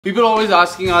People are always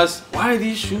asking us, why are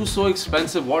these shoes so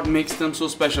expensive? What makes them so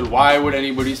special? Why would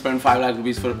anybody spend 5 lakh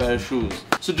rupees for a pair of shoes?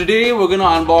 So today we're gonna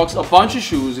unbox a bunch of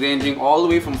shoes ranging all the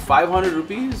way from 500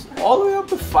 rupees all the way up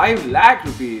to 5 lakh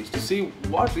rupees to see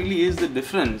what really is the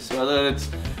difference, whether it's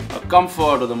a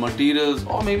comfort or the materials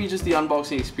or maybe just the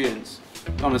unboxing experience.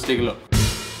 Come, let's take a look.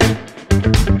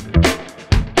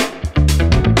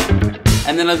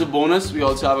 And then as a bonus, we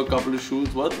also have a couple of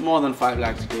shoes worth more than 5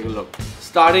 lakhs to take a look.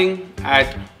 Starting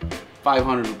at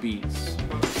 500 rupees.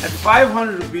 At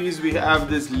 500 rupees, we have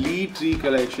this Lee Tree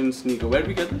collection sneaker. Where did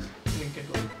we get this? Lincoln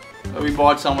Road. We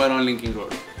bought somewhere on Lincoln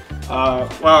Road.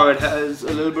 Wow, it has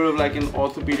a little bit of like an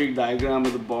orthopedic diagram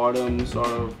at the bottom, sort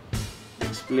of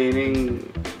explaining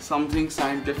something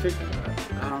scientific.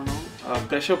 I don't know.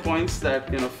 Pressure points that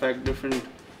can affect different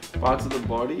parts of the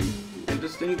body.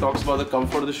 Interesting. Talks about the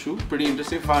comfort of the shoe. Pretty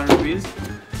interesting. 500 rupees.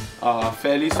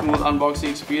 Fairly smooth unboxing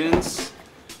experience.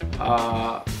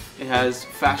 It has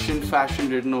fashion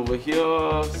written over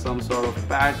here, some sort of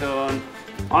pattern.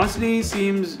 Honestly,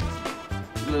 seems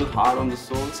a little hard on the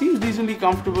sole. Seems decently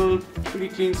comfortable, pretty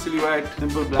clean silhouette,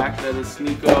 simple black leather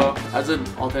sneaker. Has an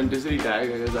authenticity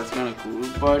tag, I guess that's kind of cool.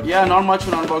 But yeah, not much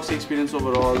of an unboxing experience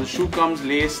overall. The shoe comes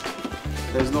laced,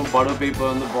 there's no butter paper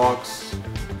in the box.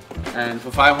 And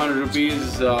for 500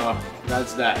 rupees,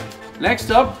 that's that.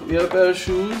 Next up, we have a pair of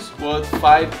shoes worth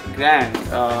 5 grand.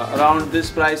 Around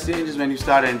this price range is when you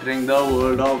start entering the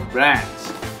world of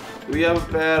brands. We have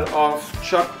a pair of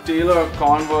Chuck Taylor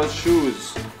Converse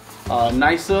shoes.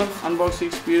 Nicer unboxing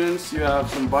experience. You have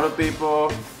some butter paper,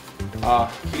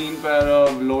 clean pair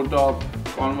of low top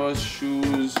Converse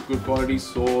shoes, good quality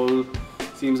sole.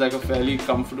 Seems like a fairly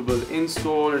comfortable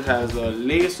insole. It has a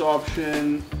lace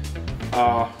option.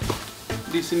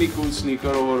 Decently cool sneaker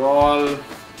overall.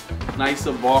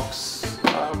 Nicer box,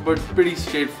 but pretty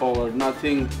straightforward,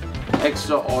 nothing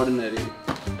extraordinary.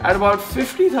 At about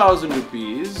 50,000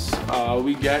 rupees,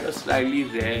 we get a slightly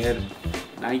rare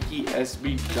Nike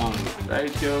SB Dunk.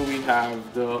 Right here we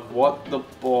have the What the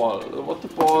Paul. The What the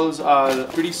Pauls are a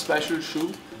pretty special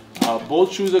shoe.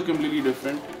 Both shoes are completely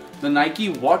different. The Nike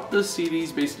What the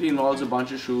series basically involves a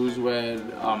bunch of shoes where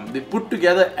they put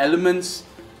together elements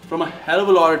from a hell of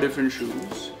a lot of different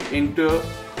shoes into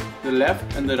the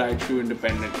left and the right shoe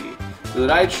independently. So the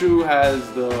right shoe has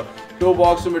the toe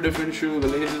box from a different shoe, the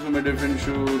laces from a different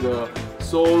shoe, the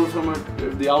sole from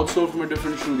the outsole from a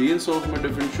different shoe, the insole from a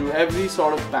different shoe. Every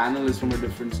sort of panel is from a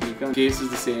different sneaker. The case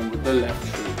is the same with the left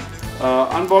shoe.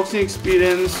 Unboxing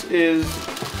experience is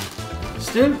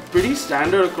still pretty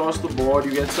standard across the board.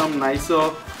 You get some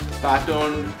nicer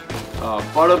patterned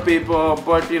butter paper,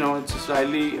 but you know, it's a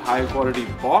slightly high quality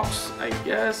box, I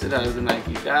guess. It has a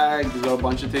Nike tag. These are a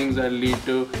bunch of things that lead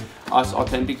to us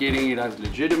authenticating it as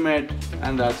legitimate,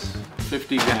 and that's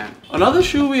 50 grand. Another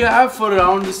shoe we have for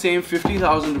around the same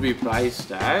 50,000 rupee price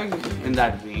tag, in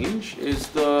that range, is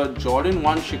the Jordan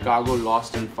 1 Chicago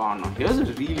Lost and Found. Now here's a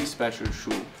really special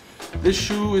shoe. This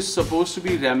shoe is supposed to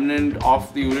be remnant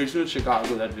of the original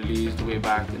Chicago that released way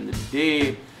back in the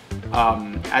day.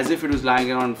 As if it was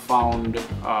lying around found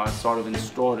sort of in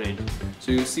storage.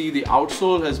 So you see the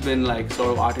outsole has been like sort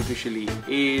of artificially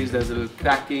aged. There's a little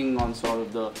cracking on sort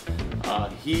of the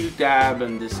heel tab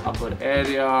and this upper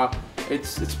area.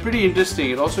 It's pretty interesting.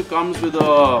 It also comes with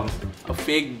a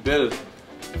fake bill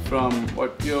from,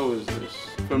 what year was this?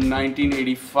 From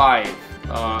 1985.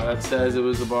 That says it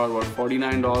was about what,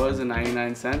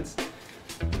 $49.99.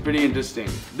 Pretty interesting.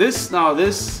 This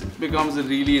becomes a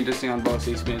really interesting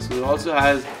unboxing experience because it also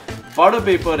has butter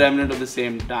paper remnant at the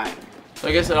same time. So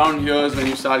I guess around here is when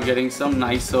you start getting some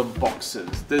nicer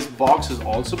boxes. This box has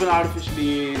also been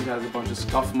artificially aged, has a bunch of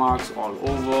scuff marks all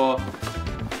over.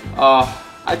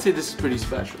 I'd say this is pretty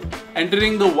special.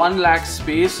 Entering the 1 lakh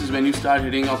space is when you start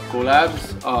hitting up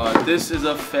collabs. This is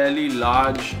a fairly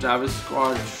large Travis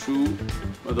Scott shoe.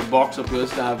 The box appears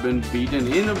to have been beaten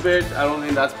in a bit. I don't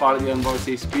think that's part of the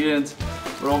unboxing experience.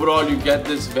 But overall, you get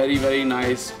this very, very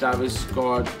nice Travis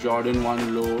Scott Jordan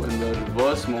 1 Low in the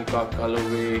reverse mocha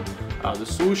colorway. The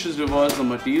swoosh is reversed. The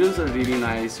materials are really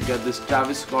nice. You get this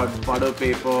Travis Scott butter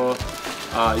paper.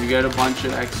 You get a bunch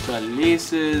of extra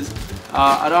laces.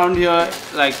 Around here,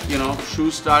 like, you know,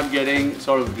 shoes start getting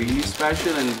sort of really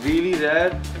special and really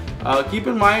rare. Keep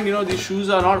in mind, you know, these shoes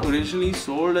are not originally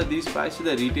sold at these prices.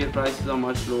 Their retail prices are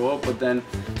much lower, but then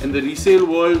in the resale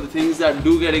world, the things that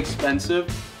do get expensive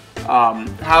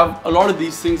have a lot of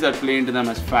these things that play into them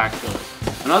as factors.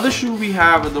 Another shoe we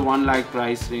have at the 1 lakh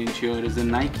price range here is the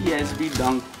Nike SB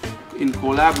Dunk in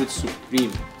collab with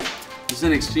Supreme. This is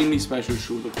an extremely special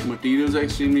shoe. The materials are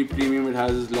extremely premium. It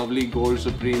has this lovely gold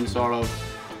Supreme sort of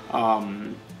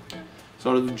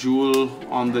sort of jewel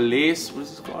on the lace. What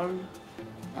is this called?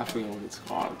 I forget what it's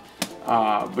called.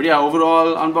 But yeah,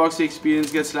 overall unboxing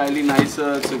experience gets slightly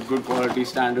nicer. It's a good quality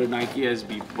standard Nike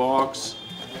SB box.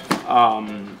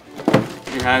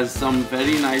 It has some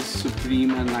very nice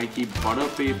Supreme and Nike butter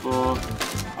paper.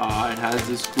 It has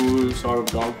this cool sort of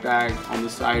dog tag on the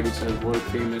side which says world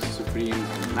famous Supreme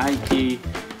and Nike.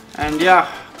 And yeah,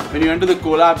 when you enter the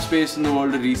collab space in the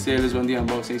world of resale is when the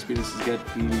unboxing experiences get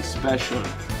really special.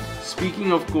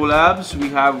 Speaking of collabs, we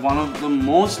have one of the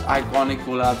most iconic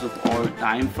collabs of all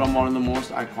time from one of the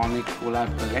most iconic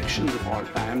collab collections of all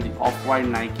time, the Off-White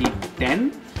Nike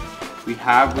 10. We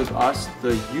have with us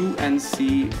the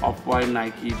UNC Off-White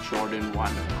Nike Jordan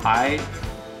 1 High.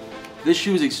 This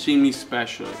shoe is extremely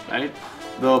special, right?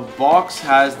 The box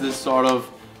has this sort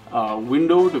of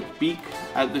window to peek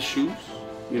at the shoes,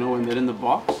 you know, when they're in the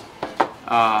box.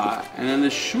 And then the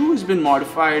shoe has been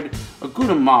modified a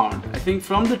good amount. I think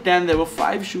from the 10 there were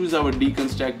 5 shoes that were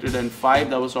deconstructed and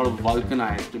 5 that were sort of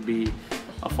vulcanized to be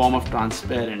a form of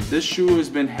transparent. This shoe has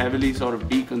been heavily sort of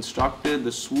deconstructed.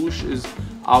 The swoosh is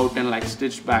out and like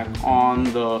stitched back on.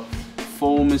 The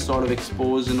foam is sort of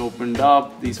exposed and opened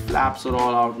up. These flaps are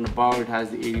all out and about. It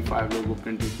has the 85 logo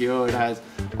printed here. It has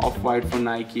Off-White for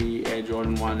Nike, Air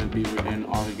Jordan 1 and Beaverton,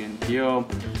 Oregon here.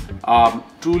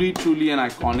 Truly an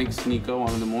iconic sneaker, one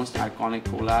of the most iconic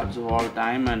collabs of all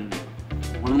time and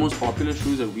one of the most popular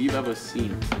shoes that we've ever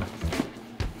seen.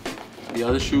 The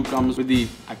other shoe comes with the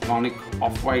iconic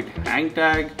Off-White hang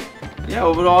tag. Yeah,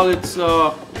 overall it's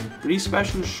a pretty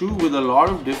special shoe with a lot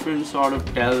of different sort of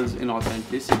tells in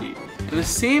authenticity. In the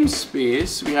same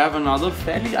space, we have another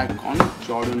fairly iconic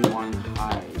Jordan 1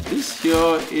 High. This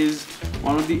here is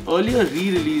one of the earlier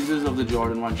re-releases of the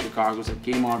Jordan 1 Chicago's that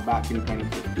came out back in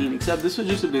 2015, except this was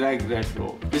just a direct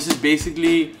retro. This is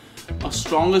basically a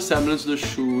stronger semblance of the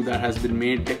shoe that has been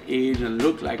made to age and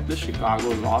look like the Chicago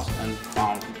Lost and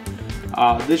Found.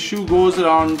 This shoe goes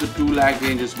around the 2 lakh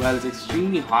range as well. It's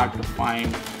extremely hard to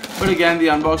find. But again, the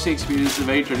unboxing experience is a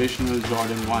very traditional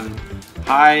Jordan 1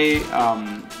 High.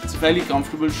 It's a fairly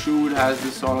comfortable shoe. It has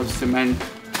this sort of cement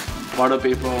butter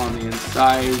paper on the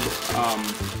inside.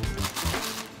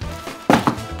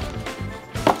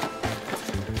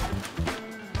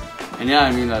 And yeah,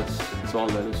 I mean that's all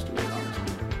there is to it,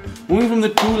 honestly. Moving from the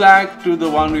 2 lakh to the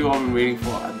one we've all been waiting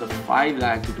for, at the 5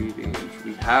 lakh rupee range,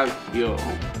 we have here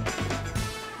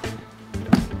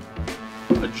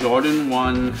a Jordan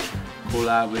 1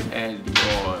 collab with Air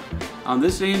Dior.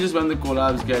 This range is when the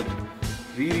collabs get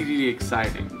really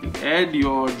exciting. The Air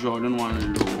Dior Jordan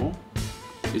 1 Low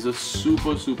is a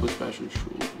super special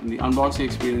shoe, and the unboxing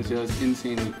experience here is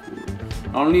insanely cool.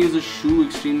 Not only is the shoe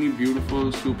extremely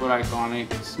beautiful, super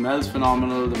iconic, smells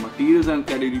phenomenal, the materials are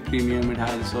incredibly premium. It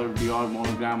has a sort of Dior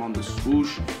monogram on the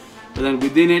swoosh, but then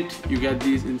within it you get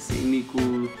these insanely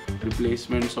cool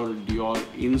replacement sort of Dior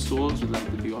insoles with like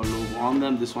the Dior logo on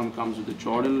them. This one comes with the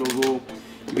Jordan logo.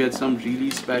 You get some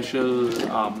really special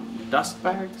dust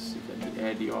bags. You get the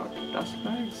Air Dior dust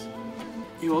bags.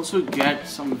 You also get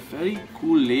some very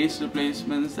cool lace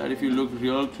replacements that, if you look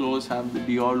real close, have the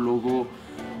Dior logo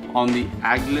on the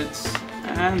aglets.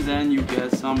 And then you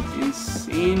get some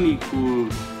insanely cool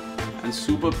and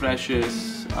super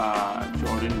precious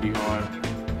Jordan Dior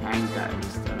hang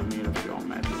tags that are made of pure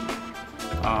metal.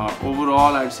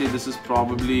 Overall, I'd say this is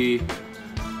probably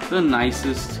the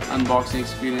nicest unboxing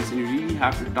experience, and you really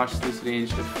have to touch this range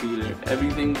to feel it.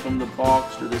 Everything from the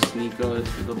box to the sneakers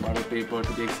to the butter paper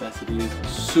to the accessories,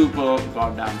 super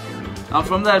goddamn premium. Now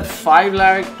from that 5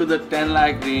 lakh to the 10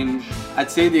 lakh range,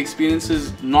 I'd say the experience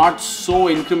is not so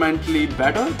incrementally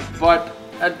better, but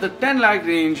at the 10 lakh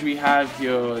range we have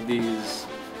here these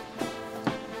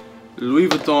Louis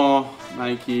Vuitton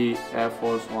Nike Air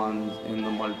Force Ones in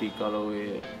the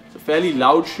multi-colorway. It's a fairly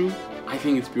loud shoe. I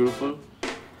think it's beautiful.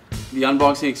 The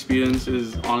unboxing experience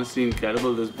is honestly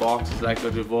incredible. This box is like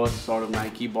a reverse sort of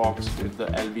Nike box with the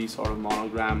LV sort of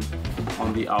monogram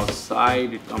on the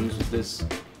outside. It comes with this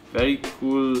very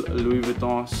cool Louis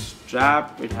Vuitton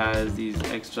strap. It has these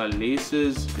extra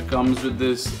laces. It comes with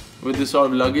this sort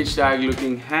of luggage tag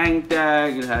looking hang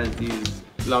tag. It has these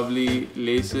lovely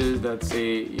laces that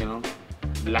say, you know,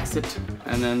 bless it.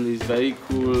 And then these very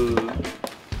cool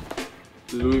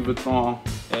Louis Vuitton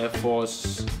Air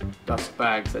Force dust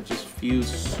bags that just feel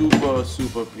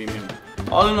super premium.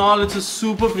 All in all, it's a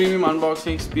super premium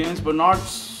unboxing experience, but not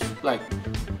like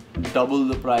double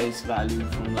the price value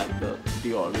from like the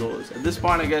Dior lows. At this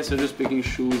point, I guess you're just picking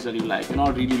shoes that you like. You're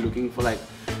not really looking for like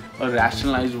a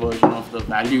rationalized version of the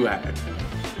value add.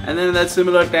 And then in that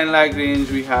similar 10 lakh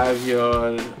range, we have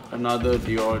here another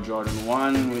Dior Jordan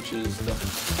 1, which is the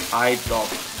high top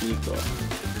sneaker.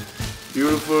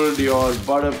 Beautiful Dior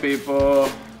butter paper,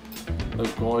 the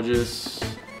gorgeous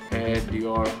hair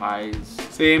Dior highs.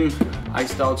 Same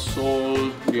iced out sole,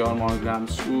 Dior monogram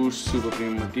swoosh, super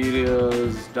premium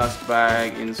materials, dust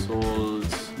bag,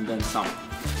 insoles, then some.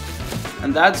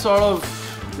 And that sort of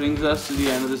brings us to the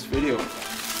end of this video.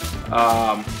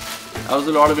 That was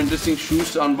a lot of interesting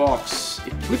shoes to unbox.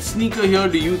 Which sneaker here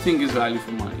do you think is value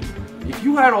for money? If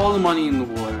you had all the money in the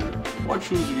world, what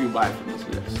shoes would you buy from this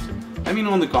list? Let me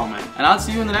know in the comment, and I'll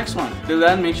see you in the next one. Till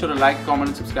then, make sure to like, comment,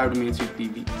 and subscribe to Mainstreet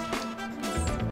TV.